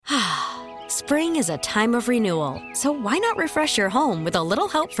Spring is a time of renewal, so why not refresh your home with a little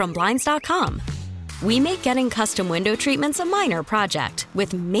help from Blinds.com? We make getting custom window treatments a minor project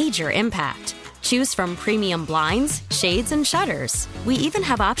with major impact. Choose from premium blinds, shades, and shutters. We even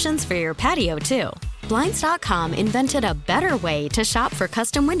have options for your patio, too. Blinds.com invented a better way to shop for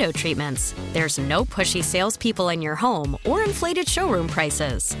custom window treatments. There's no pushy salespeople in your home or inflated showroom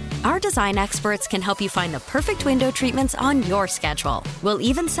prices. Our design experts can help you find the perfect window treatments on your schedule. We'll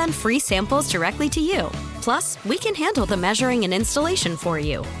even send free samples directly to you. Plus, we can handle the measuring and installation for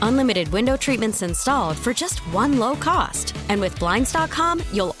you. Unlimited window treatments installed for just one low cost. And with Blinds.com,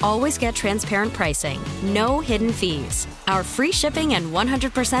 you'll always get transparent pricing. No hidden fees. Our free shipping and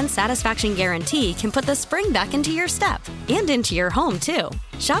 100% satisfaction guarantee can put the spring back into your step and into your home, too.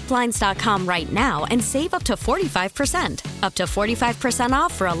 Shop Blinds.com right now and save up to 45%. Up to 45%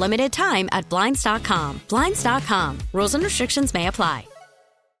 off for a limited time at Blinds.com. Blinds.com. Rules and restrictions may apply.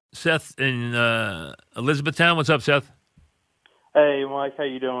 Seth in Elizabethtown. What's up, Seth? Hey, Mike. How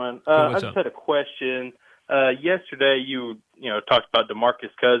you doing? I just had a question. Yesterday, you talked about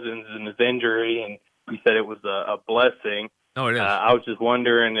DeMarcus Cousins and his injury, and you said it was a blessing. Oh, it is. I was just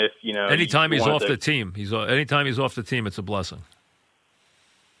wondering if anytime he's off the team, anytime he's off the team, it's a blessing.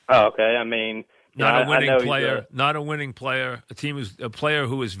 Oh, okay. I mean, not a winning player. Not a winning player. A player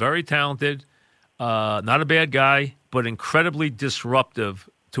who is very talented, not a bad guy, but incredibly disruptive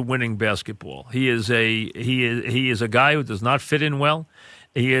to winning basketball. He is a guy who does not fit in well.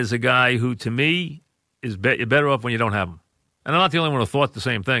 He is a guy who, to me, is better off when you don't have him. And I'm not the only one who thought the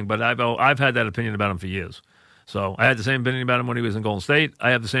same thing, but I've had that opinion about him for years. So I had the same opinion about him when he was in Golden State.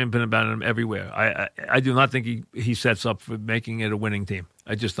 I have the same opinion about him everywhere. I do not think he sets up for making it a winning team.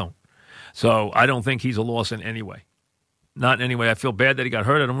 I just don't. So I don't think he's a loss in any way. Not in any way. I feel bad that he got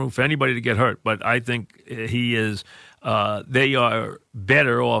hurt. I don't root for anybody to get hurt, but I think he is. They are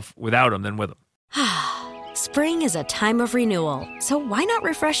better off without him than with him. Spring is a time of renewal, so why not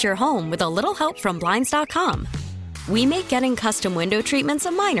refresh your home with a little help from Blinds.com? We make getting custom window treatments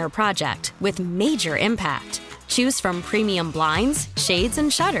a minor project with major impact. Choose from premium blinds, shades,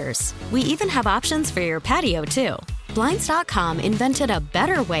 and shutters. We even have options for your patio, too. Blinds.com invented a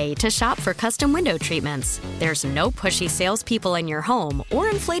better way to shop for custom window treatments. There's no pushy salespeople in your home or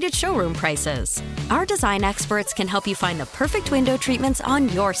inflated showroom prices. Our design experts can help you find the perfect window treatments on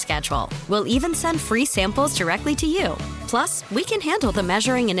your schedule. We'll even send free samples directly to you. Plus, we can handle the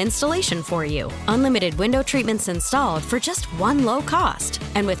measuring and installation for you. Unlimited window treatments installed for just one low cost.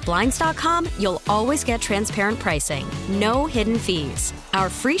 And with Blinds.com, you'll always get transparent pricing. No hidden fees. Our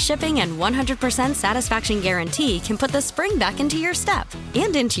free shipping and 100% satisfaction guarantee can put the spring back into your step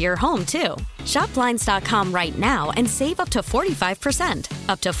and into your home, too. Shop Blinds.com right now and save up to 45%.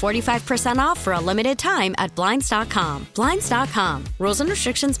 Up to 45% off for a limited time at Blinds.com. Blinds.com. Rules and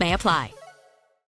restrictions may apply.